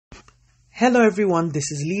Hello everyone,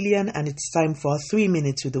 this is Lillian and it's time for our 3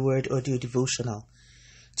 minutes with the word audio devotional.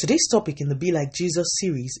 Today's topic in the Be Like Jesus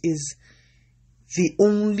series is the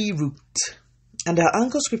only route. And our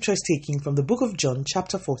anchor scripture is taken from the book of John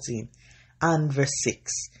chapter 14 and verse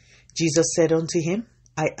 6. Jesus said unto him,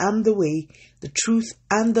 I am the way, the truth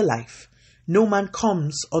and the life. No man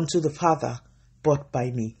comes unto the Father but by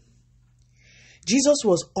me. Jesus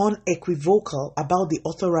was unequivocal about the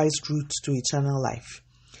authorized route to eternal life.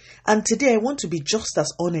 And today I want to be just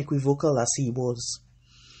as unequivocal as he was.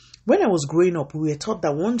 When I was growing up, we were taught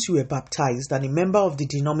that once you were baptized and a member of the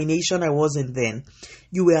denomination I was in then,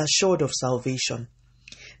 you were assured of salvation.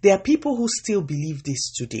 There are people who still believe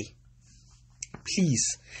this today.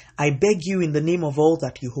 Please, I beg you in the name of all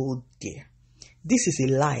that you hold dear. This is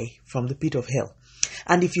a lie from the pit of hell.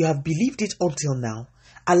 And if you have believed it until now,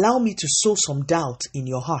 allow me to sow some doubt in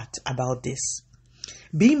your heart about this.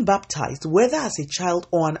 Being baptized, whether as a child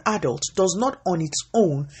or an adult, does not on its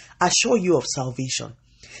own assure you of salvation.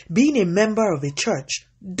 Being a member of a church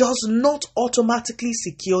does not automatically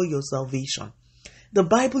secure your salvation. The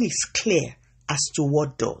Bible is clear as to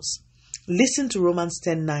what does. Listen to Romans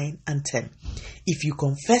 10:9 and 10. If you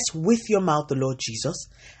confess with your mouth the Lord Jesus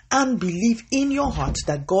and believe in your heart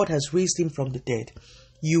that God has raised him from the dead,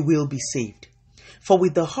 you will be saved. For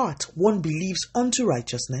with the heart one believes unto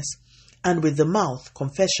righteousness, and with the mouth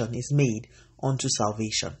confession is made unto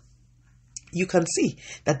salvation. You can see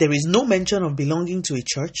that there is no mention of belonging to a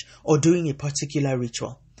church or doing a particular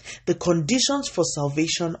ritual. The conditions for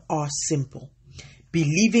salvation are simple: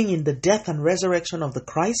 believing in the death and resurrection of the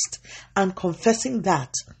Christ and confessing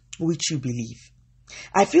that which you believe.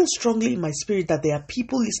 I feel strongly in my spirit that there are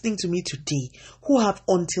people listening to me today who have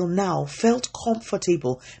until now felt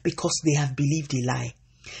comfortable because they have believed a lie.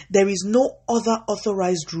 There is no other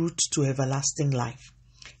authorized route to everlasting life.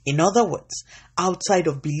 In other words, outside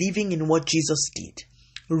of believing in what Jesus did,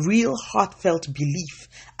 real heartfelt belief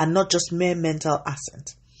and not just mere mental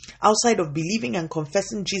assent. Outside of believing and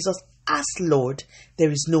confessing Jesus as Lord,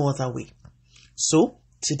 there is no other way. So,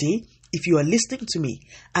 today, if you are listening to me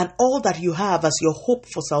and all that you have as your hope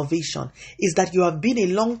for salvation is that you have been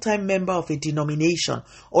a long-time member of a denomination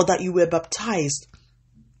or that you were baptized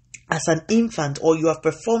as an infant or you have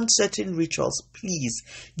performed certain rituals, please,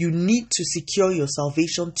 you need to secure your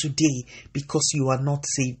salvation today because you are not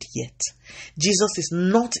saved yet. Jesus is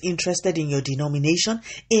not interested in your denomination.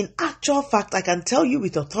 In actual fact, I can tell you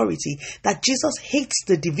with authority that Jesus hates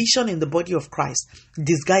the division in the body of Christ,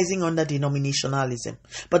 disguising under denominationalism.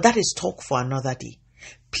 But that is talk for another day.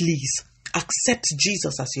 Please, accept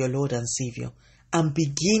Jesus as your Lord and Savior and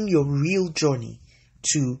begin your real journey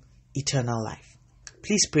to eternal life.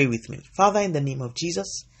 Please pray with me. Father, in the name of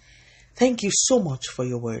Jesus, thank you so much for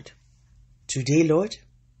your word. Today, Lord,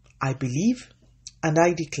 I believe and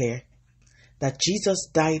I declare that Jesus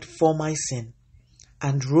died for my sin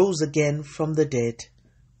and rose again from the dead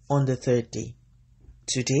on the third day.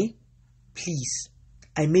 Today, please,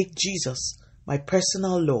 I make Jesus my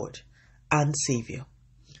personal Lord and Savior.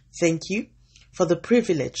 Thank you for the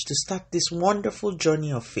privilege to start this wonderful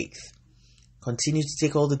journey of faith. Continue to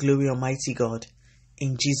take all the glory, Almighty God.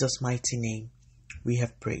 In Jesus' mighty name, we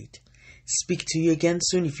have prayed. Speak to you again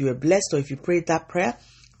soon. If you were blessed or if you prayed that prayer,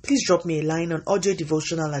 please drop me a line on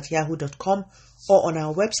audiodevotional@yahoo.com or on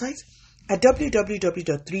our website at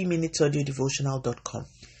www.3minutesaudiodevotional.com.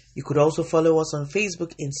 You could also follow us on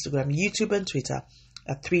Facebook, Instagram, YouTube, and Twitter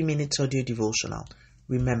at 3 Minutes Audio Devotional.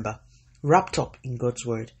 Remember, wrapped up in God's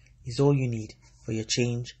Word is all you need for your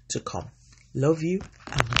change to come. Love you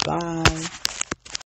and bye.